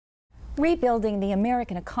Rebuilding the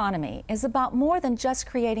American economy is about more than just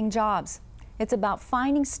creating jobs. It's about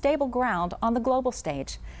finding stable ground on the global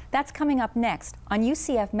stage. That's coming up next on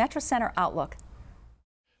UCF Metro Center Outlook.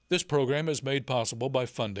 This program is made possible by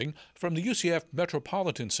funding from the UCF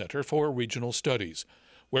Metropolitan Center for Regional Studies,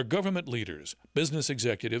 where government leaders, business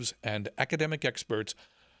executives, and academic experts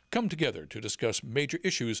come together to discuss major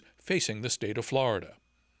issues facing the state of Florida.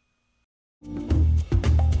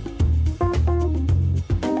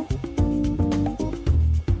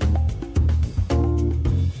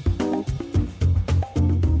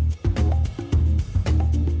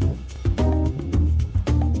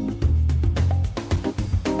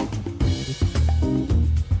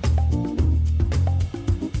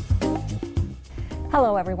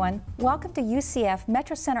 Hello everyone, welcome to UCF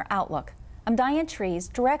Metro Center Outlook. I'm Diane Trees,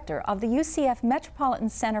 Director of the UCF Metropolitan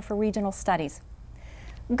Center for Regional Studies.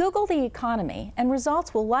 Google the economy and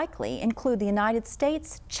results will likely include the United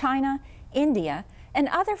States, China, India, and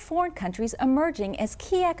other foreign countries emerging as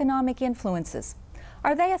key economic influences.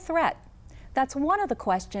 Are they a threat? That's one of the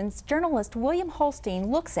questions journalist William Holstein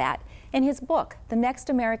looks at in his book, The Next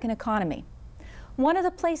American Economy. One of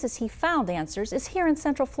the places he found answers is here in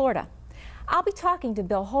Central Florida. I'll be talking to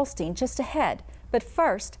Bill Holstein just ahead, but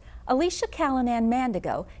first, Alicia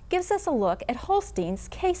Callanan-Mandigo gives us a look at Holstein's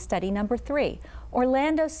case study number 3,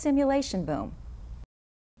 Orlando's simulation boom.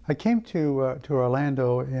 I came to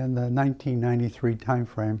Orlando in the 1993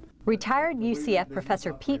 timeframe. Retired UCF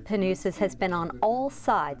Professor Pete Panousis has been on all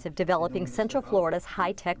sides of developing Central Florida's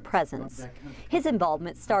high-tech presence. His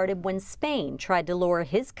involvement started when Spain tried to lure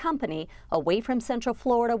his company away from Central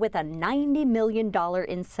Florida with a $90 million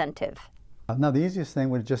incentive. Now, the easiest thing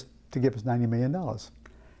was just to give us $90 million.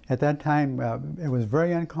 At that time, it was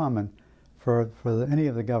very uncommon for any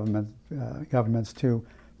of the governments to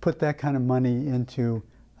put that kind of money into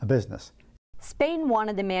a business. Spain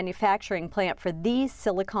wanted the manufacturing plant for these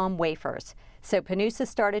silicon wafers, so Panousis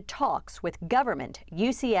started talks with government,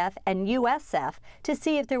 UCF, and USF to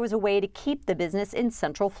see if there was a way to keep the business in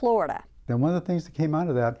Central Florida. And one of the things that came out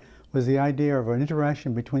of that was the idea of an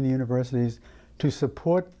interaction between the universities to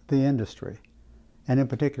support the industry, and in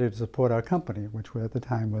particular to support our company, which at the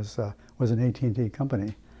time was an AT&T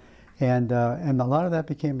company. And a lot of that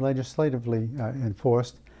became legislatively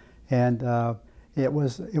enforced, and it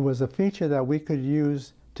was a feature that we could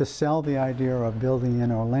use to sell the idea of building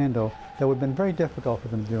in Orlando that would have been very difficult for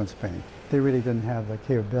them to do in Spain. They really didn't have the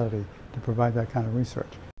capability to provide that kind of research.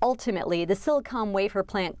 Ultimately, the silicon wafer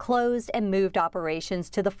plant closed and moved operations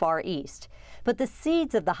to the Far East. But the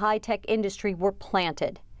seeds of the high-tech industry were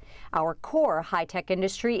planted. Our core high-tech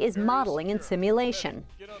industry is modeling and simulation.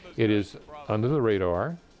 It is under the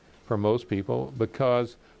radar for most people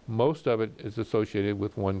because most of it is associated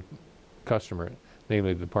with one customer,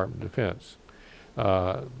 namely the Department of Defense.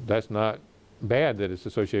 That's not bad that it's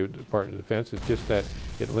associated with the Department of Defense, it's just that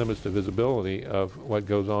it limits the visibility of what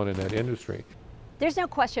goes on in that industry. There's no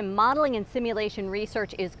question modeling and simulation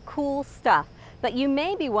research is cool stuff, but you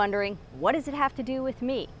may be wondering, what does it have to do with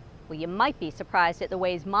me? Well, you might be surprised at the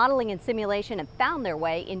ways modeling and simulation have found their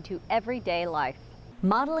way into everyday life.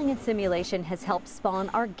 Modeling and simulation has helped spawn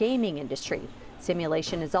our gaming industry.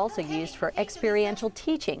 Simulation is also used for experiential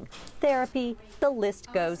teaching, therapy, the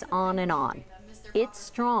list goes on and on. It's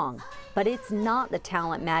strong, but it's not the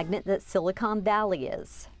talent magnet that Silicon Valley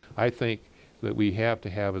is. I think that we have to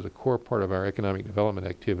have as a core part of our economic development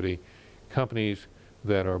activity companies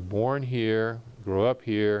that are born here, grow up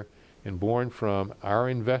here, and born from our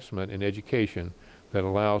investment in education that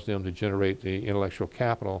allows them to generate the intellectual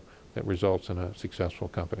capital that results in a successful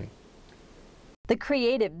company. The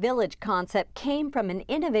Creative Village concept came from an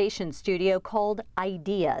innovation studio called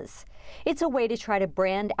Ideas. It's a way to try to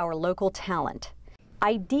brand our local talent.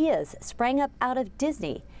 Ideas sprang up out of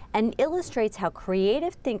Disney and illustrates how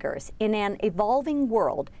creative thinkers in an evolving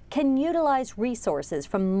world can utilize resources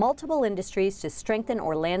from multiple industries to strengthen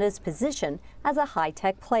Orlando's position as a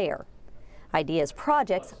high-tech player. Ideas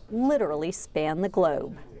projects literally span the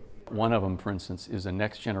globe. One of them, for instance, is a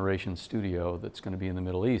next-generation studio that's going to be in the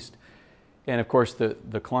Middle East. And of course, the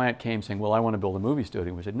client came saying, well, I want to build a movie studio.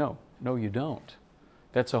 And we said, no, you don't.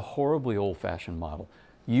 That's a horribly old-fashioned model.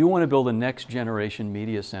 You want to build a next-generation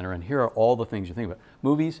media center, and here are all the things you think about.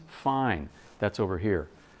 Movies, fine, that's over here.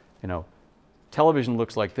 You know, television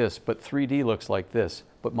looks like this, but 3D looks like this,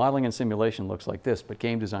 but modeling and simulation looks like this, but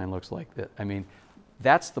game design looks like this. I mean,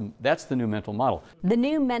 that's the new mental model. The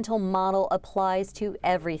new mental model applies to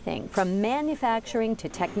everything, from manufacturing to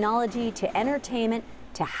technology to entertainment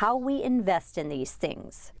to how we invest in these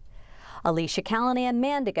things. Alicia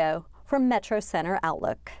Callanan-Mandigo from Metro Center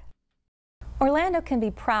Outlook. Orlando can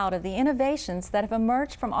be proud of the innovations that have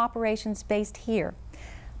emerged from operations based here.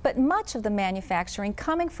 But much of the manufacturing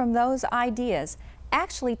coming from those ideas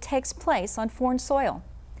actually takes place on foreign soil.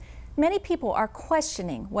 Many people are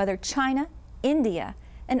questioning whether China, India,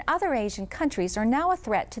 and other Asian countries are now a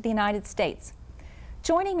threat to the United States.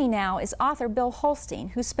 Joining me now is author Bill Holstein,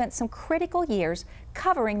 who spent some critical years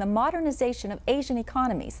covering the modernization of Asian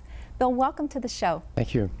economies. Bill, welcome to the show.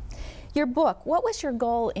 Thank you. Your book, what was your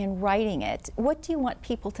goal in writing it? What do you want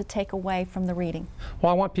people to take away from the reading?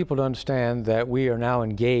 Well, I want people to understand that we are now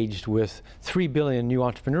engaged with 3 billion new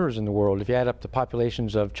entrepreneurs in the world. If you add up the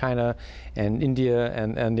populations of China and India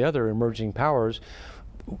and the other emerging powers,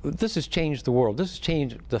 this has changed the world. This has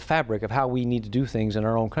changed the fabric of how we need to do things in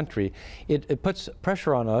our own country. It puts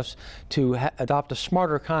pressure on us to adopt a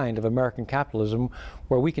smarter kind of American capitalism,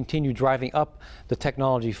 where we continue driving up the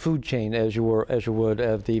technology food chain, as you would,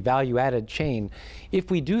 of the value-added chain.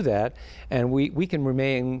 If we do that, and we can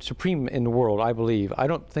remain supreme in the world, I believe. I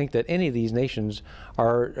don't think that any of these nations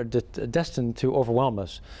are destined to overwhelm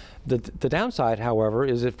us. The downside, however,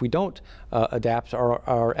 is if we don't adapt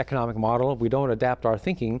our economic model, if we don't adapt our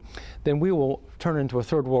thinking, then we will turn into a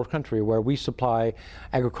third world country where we supply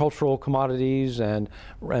agricultural commodities and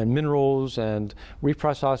minerals and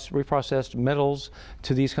reprocessed metals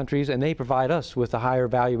to these countries, and they provide us with the higher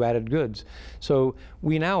value-added goods. So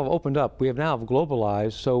we now have opened up, we have now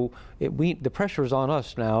globalized, so the pressure is on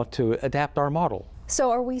us now to adapt our model. So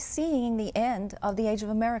are we seeing the end of the Age of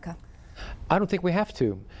America? I don't think we have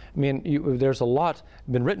to. I mean, there's a lot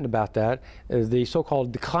been written about that. The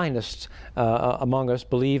so-called declinists among us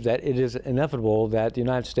believe that it is inevitable that the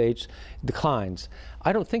United States declines.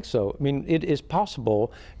 I don't think so. I mean, it is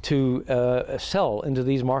possible to sell into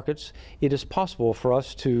these markets. It is possible for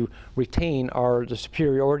us to retain the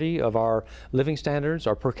superiority of our living standards,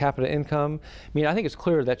 our per capita income. I mean, I think it's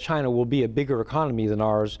clear that China will be a bigger economy than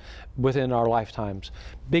ours within our lifetimes.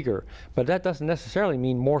 Bigger. But that doesn't necessarily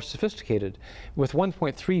mean more sophisticated. With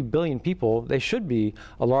 1.3 billion people, they should be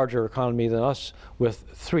a larger economy than us with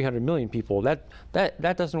 300 million people. That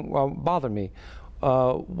doesn't bother me.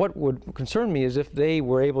 What would concern me is if they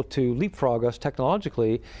were able to leapfrog us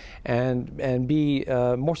technologically and be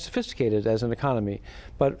more sophisticated as an economy.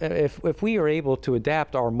 But if we are able to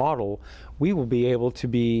adapt our model, we will be able to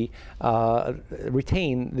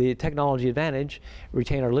retain the technology advantage,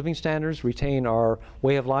 retain our living standards, retain our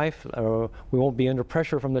way of life. We won't be under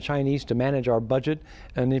pressure from the Chinese to manage our budget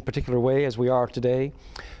in a particular way as we are today.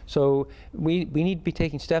 So we need to be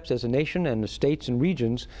taking steps as a nation and the states and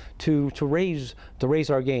regions to raise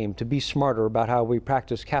our game, to be smarter about how we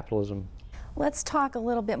practice capitalism. Let's talk a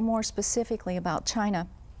little bit more specifically about China.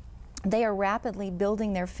 They are rapidly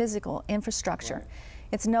building their physical infrastructure. Right.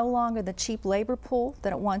 It's no longer the cheap labor pool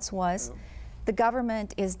that it once was. No. The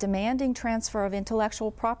government is demanding transfer of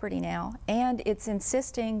intellectual property now, and it's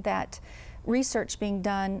insisting that research being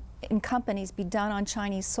done in companies be done on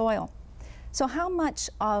Chinese soil. So how much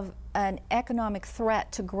of an economic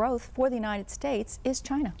threat to growth for the United States is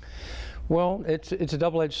China? Well, it's a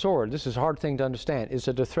double-edged sword. This is a hard thing to understand. Is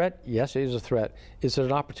it a threat? Yes, it is a threat. Is it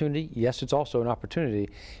an opportunity? Yes, it's also an opportunity.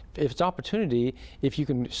 If it's opportunity, if you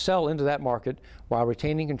can sell into that market while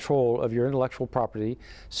retaining control of your intellectual property,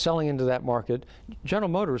 selling into that market. General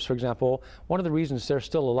Motors, for example, one of the reasons they're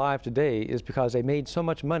still alive today is because they made so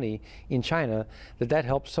much money in China that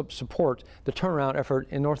helps support the turnaround effort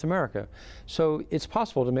in North America. So it's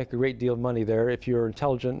possible to make a great deal of money there if you're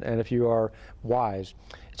intelligent and if you are wise.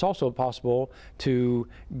 It's also possible to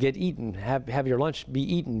get eaten, have your lunch be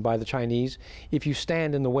eaten by the Chinese if you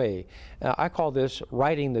stand in the way. I call this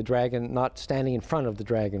riding the dragon, not standing in front of the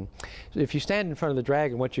dragon. If you stand in front of the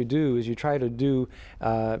dragon, what you do is you try to do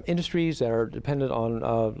industries that are dependent on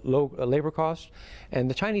low labor costs, and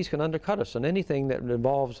the Chinese can undercut us on anything that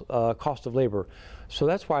involves cost of labor. So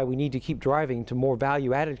that's why we need to keep driving to more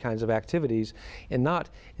value-added kinds of activities and not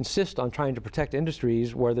insist on trying to protect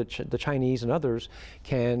industries where the Chinese and others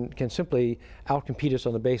can simply outcompete us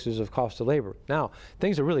on the basis of cost of labor. Now,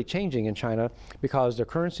 things are really changing in China because their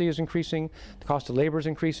currency is increasing, the cost of labor is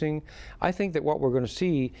increasing. I think that what we're going to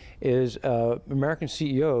see is American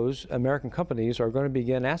CEOs, American companies are going to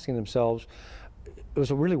begin asking themselves, was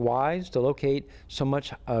it really wise to locate so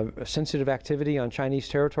much sensitive activity on Chinese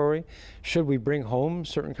territory? Should we bring home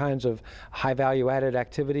certain kinds of high value-added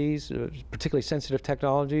activities, particularly sensitive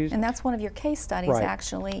technologies? And that's one of your case studies, right.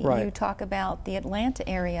 Actually. Right. You talk about the Atlanta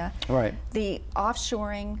area, right. the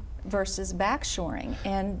offshoring versus backshoring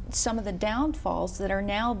and some of the downfalls that are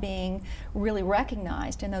now being really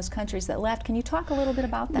recognized in those countries that left. Can you talk a little bit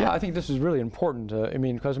about that? Yeah, I think this is really important. I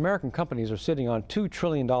mean, because American companies are sitting on $2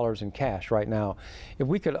 trillion in cash right now. If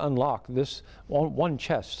we could unlock this one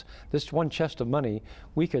chest of money,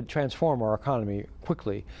 we could transform our economy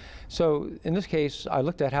quickly. So in this case, I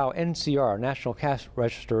looked at how NCR, National Cash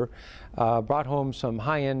Register, brought home some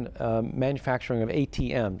high-end manufacturing of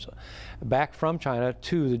ATMs back from China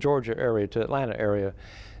to the Georgia area, to Atlanta area.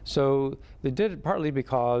 So they did it partly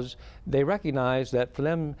because they recognized that for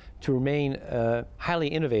them to remain highly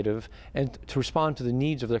innovative and to respond to the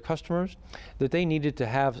needs of their customers, that they needed to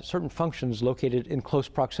have certain functions located in close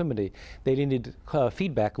proximity. They needed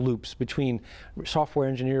feedback loops between software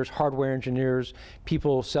engineers, hardware engineers,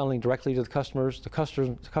 people selling directly to the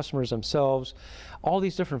customers themselves. All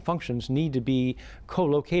these different functions need to be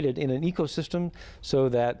co-located in an ecosystem so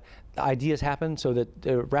that ideas happen, so that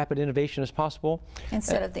rapid innovation is possible.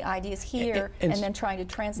 Instead of the ideas here and then trying to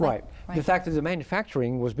translate. Right. The fact that the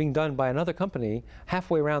manufacturing was being done by another company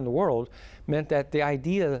halfway around the world meant that the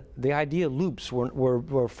idea loops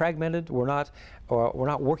were fragmented, were not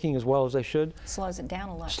working as well as they should. Slows it down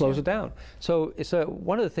a lot. Slows it down. So it's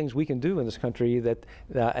one of the things we can do in this country that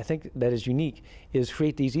I think that is unique is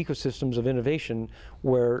create these ecosystems of innovation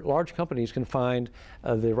where large companies can find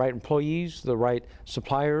the right employees, the right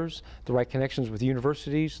suppliers, the right connections with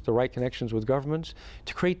universities, the right connections with governments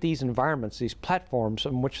to create these environments, these platforms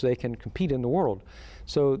on which they can compete in the world.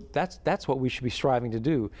 So that's what we should be striving to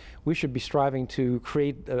do. We should be striving to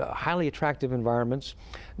create highly attractive environments,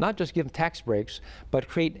 not just give tax breaks, but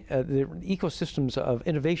create the ecosystems of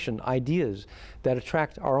innovation, ideas that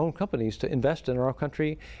attract our own companies to invest in our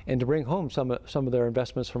country and to bring home some of their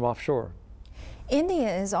investments from offshore.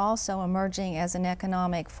 India is also emerging as an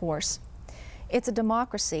economic force. It's a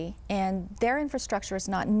democracy, and their infrastructure is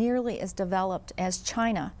not nearly as developed as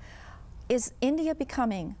China. Is India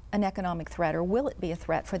becoming an economic threat, or will it be a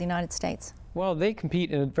threat for the United States? Well, they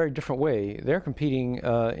compete in a very different way. They're competing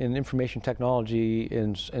in information technology,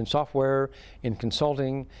 in software, in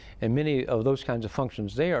consulting, and many of those kinds of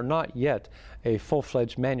functions. They are not yet a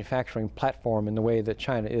full-fledged manufacturing platform in the way that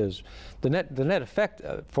China is. The net effect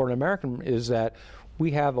for an American is that we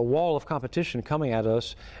have a wall of competition coming at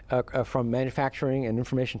us from manufacturing and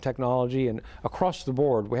information technology and across the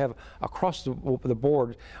board. We have across the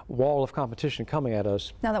board wall of competition coming at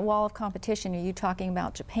us. Now that wall of competition, are you talking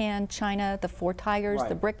about Japan, China, the four tigers, right,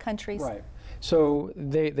 the BRIC countries? Right. So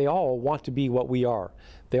they all want to be what we are.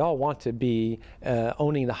 They all want to be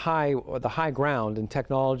owning the high ground in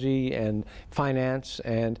technology and finance,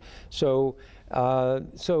 and so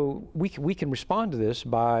we can respond to this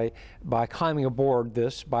by climbing aboard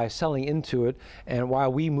this, by selling into it, and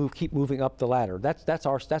while we keep moving up the ladder. That's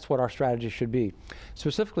what our strategy should be.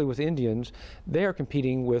 Specifically with Indians, they are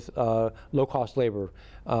competing with low-cost labor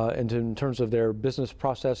in terms of their business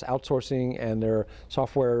process outsourcing and their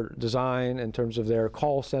software design, in terms of their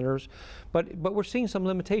call centers. But we're seeing some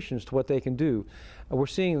limitations to what they can do. We're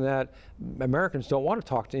seeing that Americans don't want to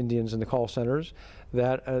talk to Indians in the call centers,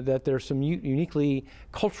 that there's some uniquely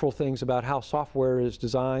cultural things about how software is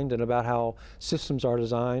designed and about how systems are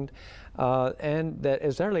designed, and that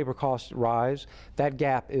as their labor costs rise, that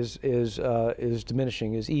gap is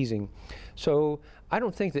diminishing, is easing. So I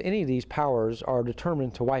don't think that any of these powers are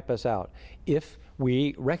determined to wipe us out if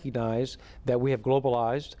we recognize that we have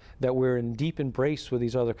globalized, that we're in deep embrace with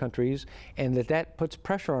these other countries, and that puts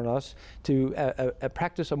pressure on us to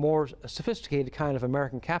practice a more sophisticated kind of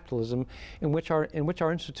American capitalism in which our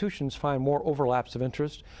institutions find more overlaps of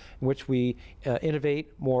interest, in which we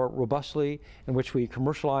innovate more robustly, in which we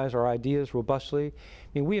commercialize our ideas robustly. I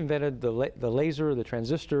mean, we invented the laser, the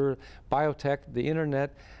transistor, biotech, the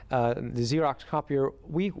internet, the Xerox copier.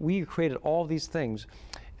 We created all these things.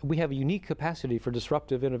 We have a unique capacity for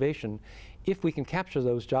disruptive innovation. If we can capture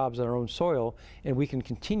those jobs on our own soil and we can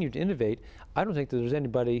continue to innovate, I don't think that there's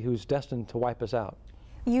anybody who's destined to wipe us out.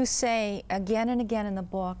 You say again and again in the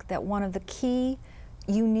book that one of the key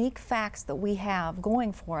unique facts that we have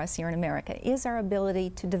going for us here in America is our ability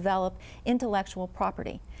to develop intellectual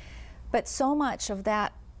property. But so much of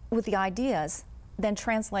that with the ideas then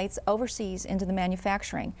translates overseas into the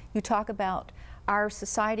manufacturing. You talk about our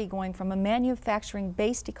society going from a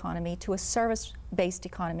manufacturing-based economy to a service-based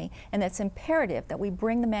economy, and that's imperative that we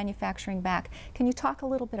bring the manufacturing back. Can you talk a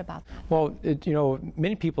little bit about that? Well, you know,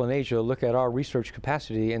 many people in Asia look at our research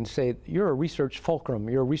capacity and say, you're a research fulcrum,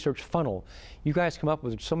 you're a research funnel. You guys come up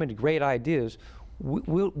with so many great ideas.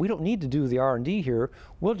 We don't need to do the R&D here.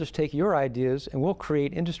 We'll just take your ideas and we'll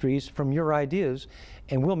create industries from your ideas,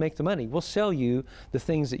 and we'll make the money. We'll sell you the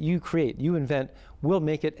things that you create, you invent, we'll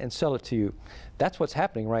make it and sell it to you. That's what's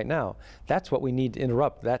happening right now. That's what we need to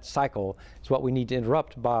interrupt. That cycle is what we need to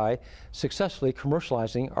interrupt by successfully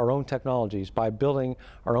commercializing our own technologies, by building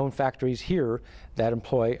our own factories here that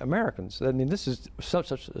employ Americans. I mean, this is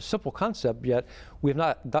such a simple concept, yet we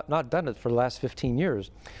have not done it for the last 15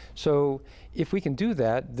 years. So if we can do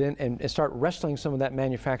that, then and start wrestling some of that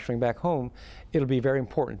manufacturing back home, it'll be very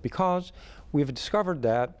important, because we've discovered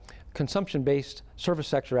that consumption-based service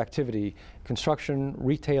sector activity, construction,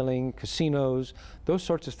 retailing, casinos, those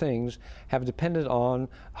sorts of things have depended on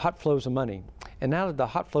hot flows of money. And now that the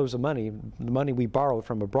hot flows of money, the money we borrow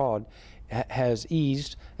from abroad, has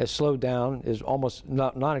eased, has slowed down, is almost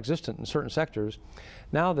non-existent in certain sectors.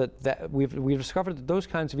 Now that we've discovered that those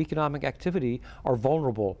kinds of economic activity are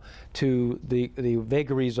vulnerable to the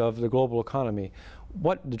vagaries of the global economy.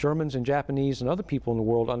 What the Germans and Japanese and other people in the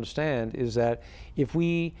world understand is that if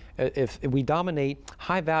we dominate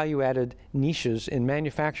high value-added niches in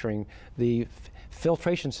manufacturing, the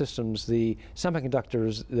filtration systems, the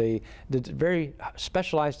semiconductors, the very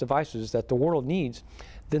specialized devices that the world needs,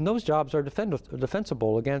 then those jobs are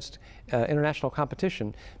defensible against international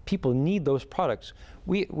competition. People need those products.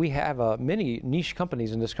 We have many niche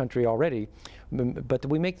companies in this country already, but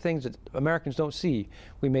we make things that Americans don't see.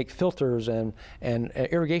 We make filters and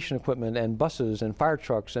irrigation equipment and buses and fire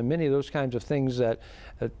trucks and many of those kinds of things, that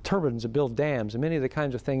turbines that build dams, and many of the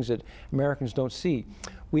kinds of things that Americans don't see.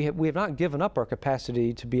 We have not given up our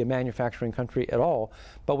capacity to be a manufacturing country at all,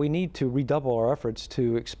 but we need to redouble our efforts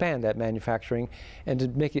to expand that manufacturing and to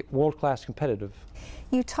make it world-class competitive.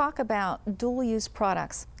 You talk about dual-use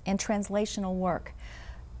products and translational work.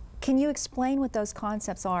 Can you explain what those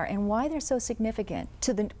concepts are and why they're so significant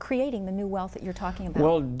to creating the new wealth that you're talking about?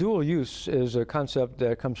 Well, dual use is a concept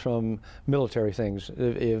that comes from military things.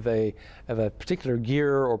 If a particular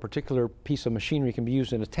gear or particular piece of machinery can be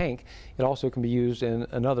used in a tank, it also can be used in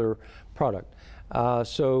another product.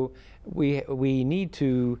 So we need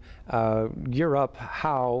to gear up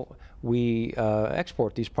how we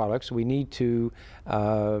export these products. We need to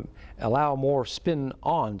allow more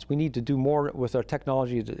spin-ons. We need to do more with our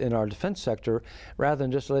technology in our defense sector rather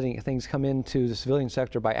than just letting things come into the civilian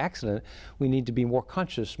sector by accident. We need to be more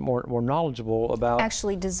conscious, more knowledgeable about...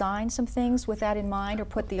 Actually design some things with that in mind, or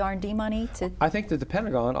put the R&D money to... I think that the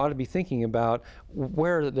Pentagon ought to be thinking about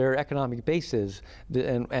where their economic base is,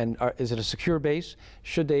 and is it a secure base?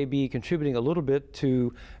 Should they be contributing a little bit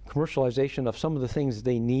to commercialization of some of the things that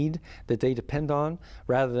they need, that they depend on,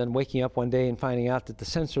 rather than waking up one day and finding out that the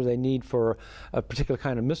sensor they need for a particular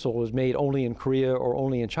kind of missile is made only in Korea or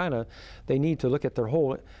only in China. They need to look at their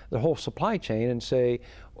whole supply chain and say,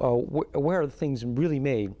 where are the things really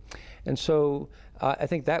made? And so I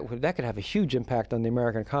think that could have a huge impact on the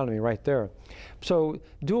American economy right there. So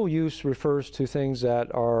dual use refers to things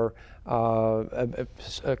that are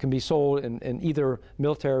can be sold in either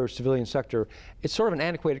military or civilian sector. It's sort of an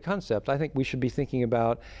antiquated concept. I think we should be thinking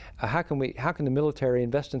about how can the military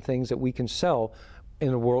invest in things that we can sell in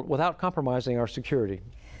the world without compromising our security.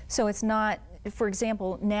 So it's not, for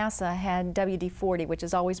example, NASA had WD-40, which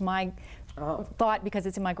is always my thought because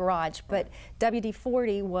it's in my garage, but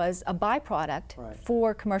WD-40 was a byproduct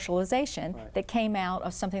for commercialization that came out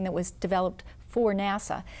of something that was developed for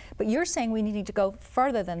NASA. But you're saying we need to go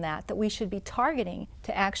further than that, that we should be targeting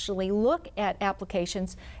to actually look at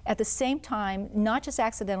applications at the same time, not just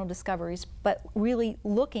accidental discoveries, but really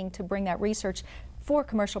looking to bring that research for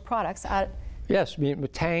commercial products out. Yes,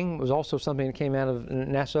 Tang was also something that came out of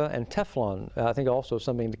NASA, and Teflon, I think also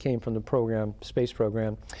something that came from the program, space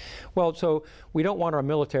program. Well, so we don't want our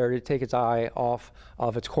military to take its eye off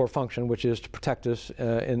of its core function, which is to protect us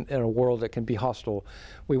in a world that can be hostile.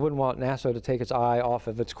 We wouldn't want NASA to take its eye off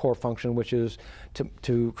of its core function, which is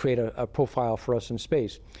to create a profile for us in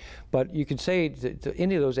space. But you could say to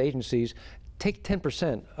any of those agencies, take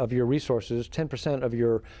 10% of your resources, 10% of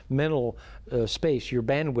your mental space, your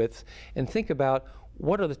bandwidth, and think about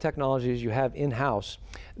what are the technologies you have in-house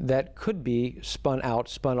that could be spun out,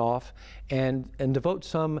 spun off, and devote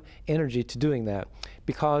some energy to doing that,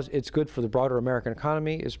 because it's good for the broader American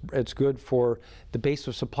economy, it's good for the base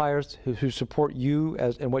of suppliers who support you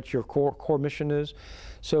and what your core mission is.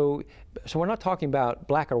 So we're not talking about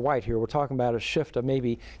black or white here. We're talking about a shift of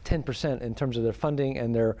maybe 10% in terms of their funding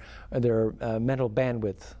and their mental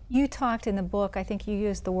bandwidth. You talked in the book, I think you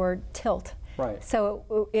used the word tilt. Right.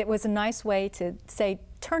 So it was a nice way to say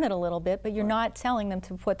turn it a little bit, but you're not telling them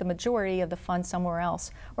to put the majority of the funds somewhere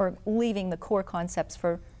else or leaving the core concepts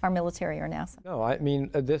for our military or NASA. No, I mean,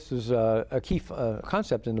 this is a key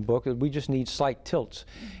concept in the book. We just need slight tilts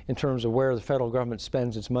in terms of where the federal government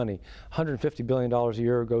spends its money. $150 billion a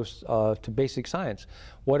year goes to basic science.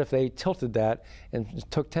 What if they tilted that and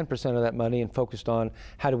took 10% of that money and focused on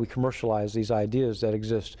how do we commercialize these ideas that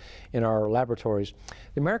exist in our laboratories?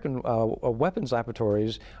 The American weapons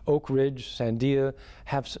laboratories, Oak Ridge, Sandia,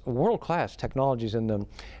 have world-class technologies in them,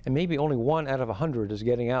 and maybe only 1 out of 100 is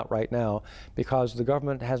getting out right now because the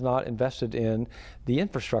government has not invested in the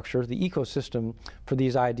infrastructure, the ecosystem for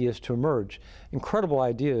these ideas to emerge. Incredible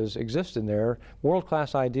ideas exist in there,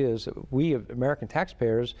 world-class ideas that we American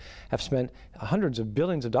taxpayers have spent hundreds of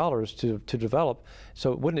billions of dollars to develop.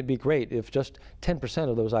 So wouldn't it be great if just 10%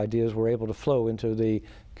 of those ideas were able to flow into the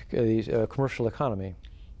commercial economy?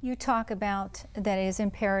 You talk about that it is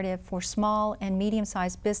imperative for small and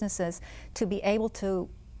medium-sized businesses to be able to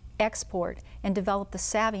export and develop the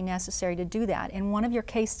savvy necessary to do that. In one of your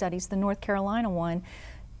case studies, the North Carolina one,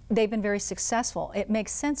 they've been very successful. It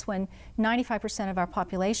makes sense when 95% of our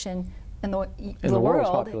population in the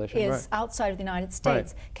world is outside of the United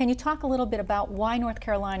States. Right. Can you talk a little bit about why North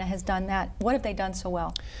Carolina has done that? What have they done so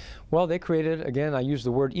well? Well, they created, again, I use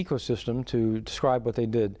the word ecosystem to describe what they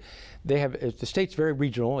did. They have, the state's very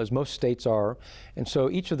regional, as most states are, and so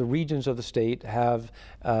each of the regions of the state have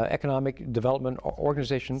economic development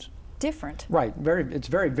organizations. Different. Right, it's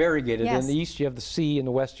very variegated. Yes. In the east you have the sea, in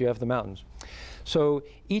the west you have the mountains. So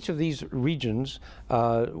each of these regions,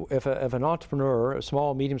 if an entrepreneur, a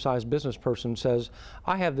small, medium-sized business person says,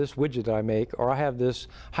 I have this widget that I make, or I have this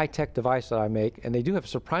high-tech device that I make, and they do have a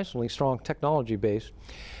surprisingly strong technology base,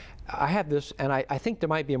 I have this, and I think there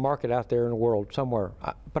might be a market out there in the world somewhere,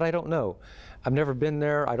 but I don't know. I've never been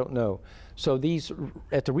there, I don't know. So these,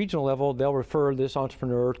 at the regional level, they'll refer this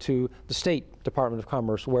entrepreneur to the State Department of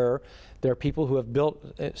Commerce, where there are people who have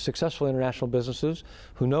built successful international businesses,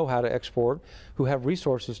 who know how to export, who have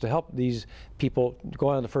resources to help these people go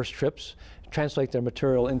on the first trips, translate their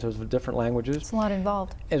material into different languages. It's a lot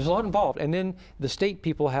involved. There's a lot involved. And then the state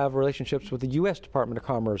people have relationships with the U.S. Department of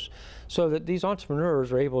Commerce, so that these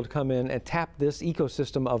entrepreneurs are able to come in and tap this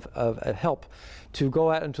ecosystem of help to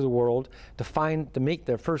go out into the world, to make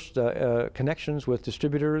their first connections with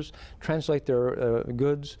distributors, translate their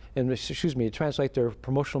goods, and translate their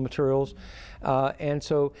promotional materials. And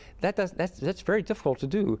so that's very difficult to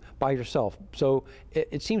do by yourself. So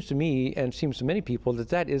it seems to me, and seems to many people,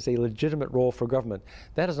 that is a legitimate role for government.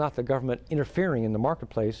 That is not the government interfering in the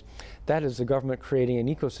marketplace. That is the government creating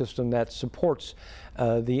an ecosystem that supports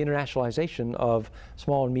the internationalization of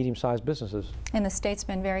small and medium-sized businesses. And the state's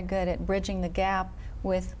been very good at bridging the gap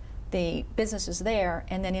with the businesses there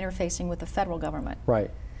and then interfacing with the federal government. Right.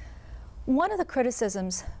 One of the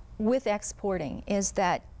criticisms with exporting is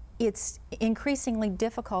that it's increasingly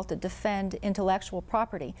difficult to defend intellectual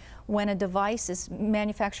property. When a device is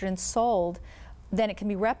manufactured and sold, then it can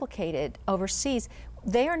be replicated overseas.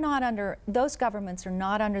 They are not under, those governments are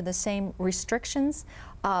not under the same restrictions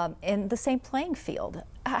and the same playing field.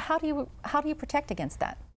 How do you protect against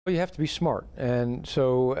that? Well, you have to be smart, and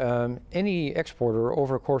so any exporter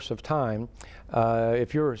over a course of time,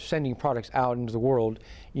 if you're sending products out into the world,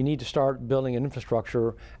 you need to start building an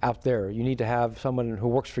infrastructure out there. You need to have someone who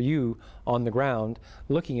works for you on the ground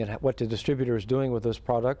looking at what the distributor is doing with those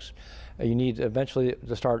products. You need eventually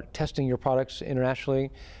to start testing your products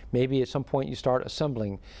internationally. Maybe at some point you start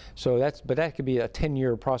assembling. So but that could be a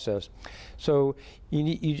 10-year process. So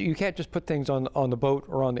you can't just put things on the boat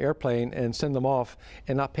or on the airplane and send them off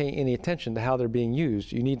and not pay any attention to how they're being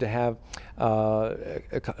used. You need to have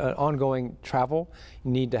ongoing travel.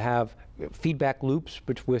 You need to have feedback loops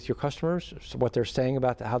with your customers, so what they're saying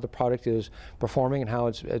about how the product is performing and how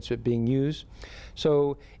it's being used.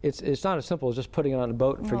 So it's not as simple as just putting it on a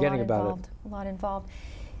boat and forgetting about it. A lot involved.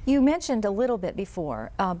 You mentioned a little bit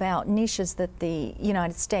before about niches that the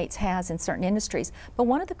United States has in certain industries, but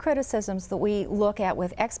one of the criticisms that we look at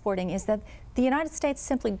with exporting is that the United States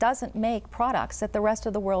simply doesn't make products that the rest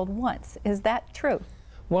of the world wants. Is that true?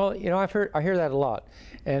 Well, you know, I hear that a lot,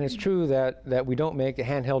 and it's true that we don't make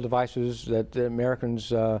handheld devices that the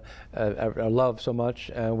Americans love so much.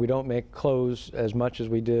 We don't make clothes as much as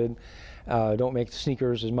we did. Don't make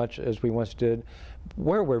sneakers as much as we once did.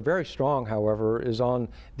 Where we're very strong, however, is on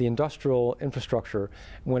the industrial infrastructure.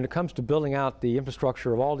 When it comes to building out the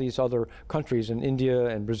infrastructure of all these other countries in India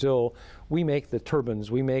and Brazil, we make the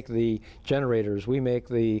turbines, we make the generators, we make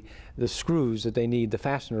the screws that they need, the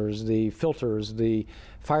fasteners, the filters, the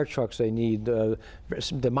fire trucks they need, the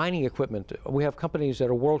mining equipment. We have companies that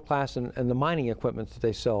are world-class in the mining equipment that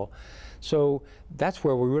they sell. So that's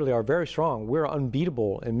where we really are very strong. We're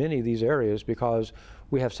unbeatable in many of these areas because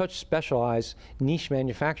We have such specialized niche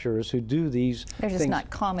manufacturers who do these They're just things, not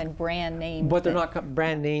common brand names. but they're not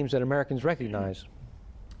brand names that Americans recognize.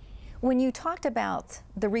 When you talked about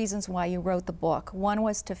the reasons why you wrote the book, one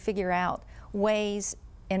was to figure out ways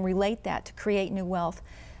and relate that to create new wealth.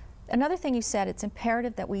 Another thing you said, it's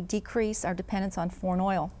imperative that we decrease our dependence on foreign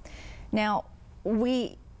oil. Now,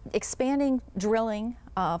 expanding drilling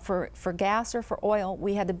for gas or for oil,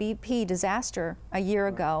 we had the BP disaster a year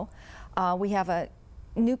ago. We have a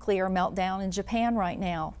nuclear meltdown in Japan right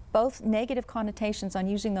now. Both negative connotations on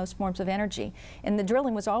using those forms of energy. And the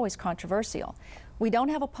drilling was always controversial. We don't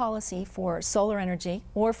have a policy for solar energy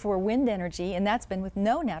or for wind energy, and that's been with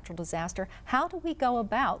no natural disaster. How do we go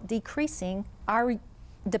about decreasing our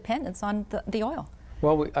dependence on the oil?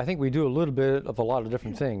 Well, I think we do a little bit of a lot of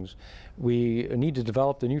different things. We need to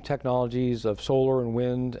develop the new technologies of solar and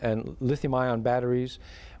wind and lithium-ion batteries.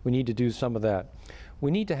 We need to do some of that.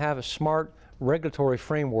 We need to have a smart regulatory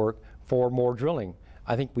framework for more drilling.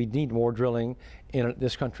 I think we need more drilling in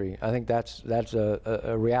this country. I think that's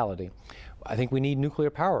a reality. I think we need nuclear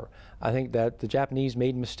power. I think that the Japanese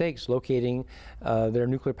made mistakes locating their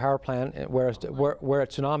nuclear power plant where a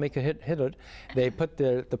tsunami could hit it. They put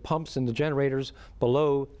the pumps and the generators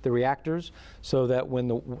below the reactors so that when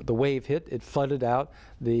the wave hit, it flooded out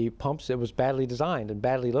the pumps. It was badly designed and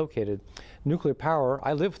badly located. Nuclear power,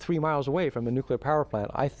 I live 3 miles away from a nuclear power plant.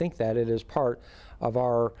 I think that it is part of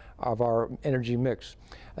our energy mix.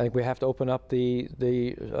 I think we have to open up the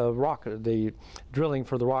drilling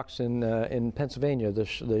for the rocks in Pennsylvania,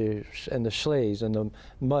 and the schlays and the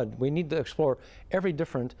mud. We need to explore every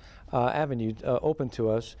different avenue open to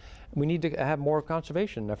us. We need to have more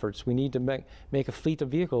conservation efforts. We need to make a fleet of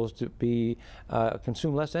vehicles to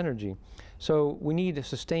consume less energy. So we need a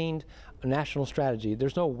sustained national strategy.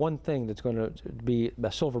 There's no one thing that's going to be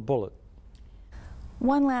a silver bullet.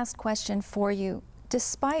 One last question for you.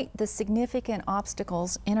 Despite the significant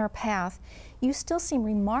obstacles in our path, you still seem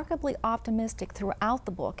remarkably optimistic throughout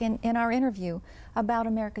the book and in our interview about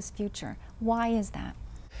America's future. Why is that?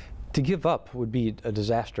 To give up would be a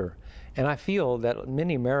disaster. And I feel that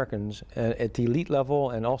many Americans at the elite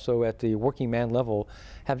level and also at the working man level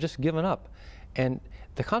have just given up. And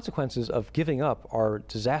the consequences of giving up are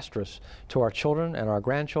disastrous to our children and our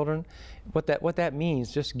grandchildren. What that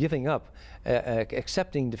means, just giving up,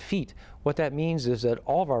 accepting defeat, what that means is that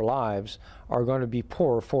all of our lives are going to be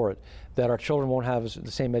poorer for it, that our children won't have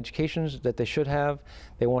the same educations that they should have,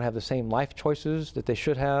 they won't have the same life choices that they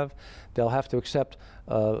should have, they'll have to accept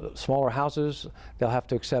smaller houses, they'll have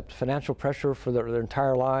to accept financial pressure for their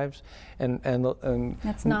entire lives. And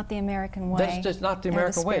that's not the American way. That's just not the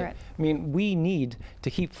American way. I mean, we need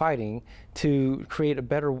to keep fighting to create a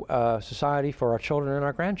better society for our children and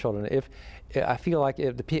our grandchildren. I feel like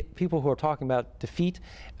if the people who are talking about defeat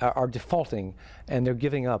are defaulting and they're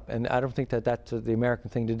giving up, and I don't think that that's the American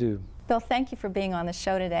thing to do. Bill, thank you for being on the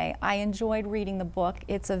show today. I enjoyed reading the book.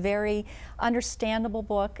 It's a very understandable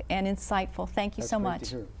book and insightful. Thank you so much.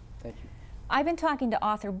 That's great to hear. Thank you. I've been talking to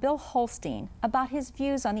author Bill Holstein about his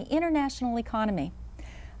views on the international economy.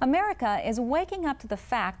 America is waking up to the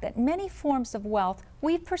fact that many forms of wealth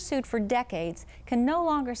we've pursued for decades can no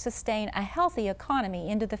longer sustain a healthy economy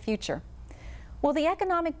into the future. Will the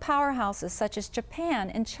economic powerhouses such as Japan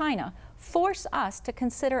and China force us to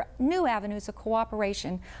consider new avenues of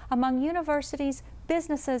cooperation among universities,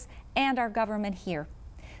 businesses, and our government here?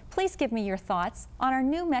 Please give me your thoughts on our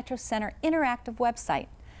new Metro Center interactive website.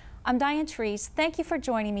 I'm Diane Trees. Thank you for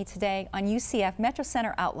joining me today on UCF Metro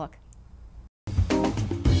Center Outlook.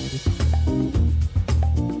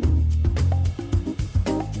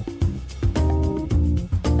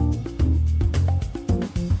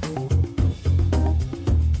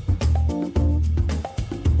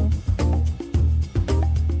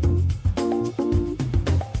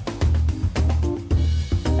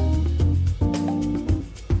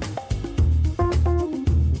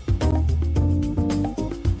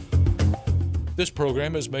 This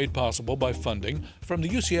program is made possible by funding from the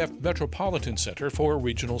UCF Metropolitan Center for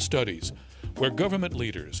Regional Studies, where government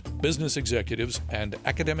leaders, business executives, and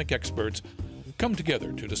academic experts come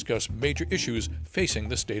together to discuss major issues facing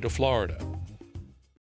the state of Florida.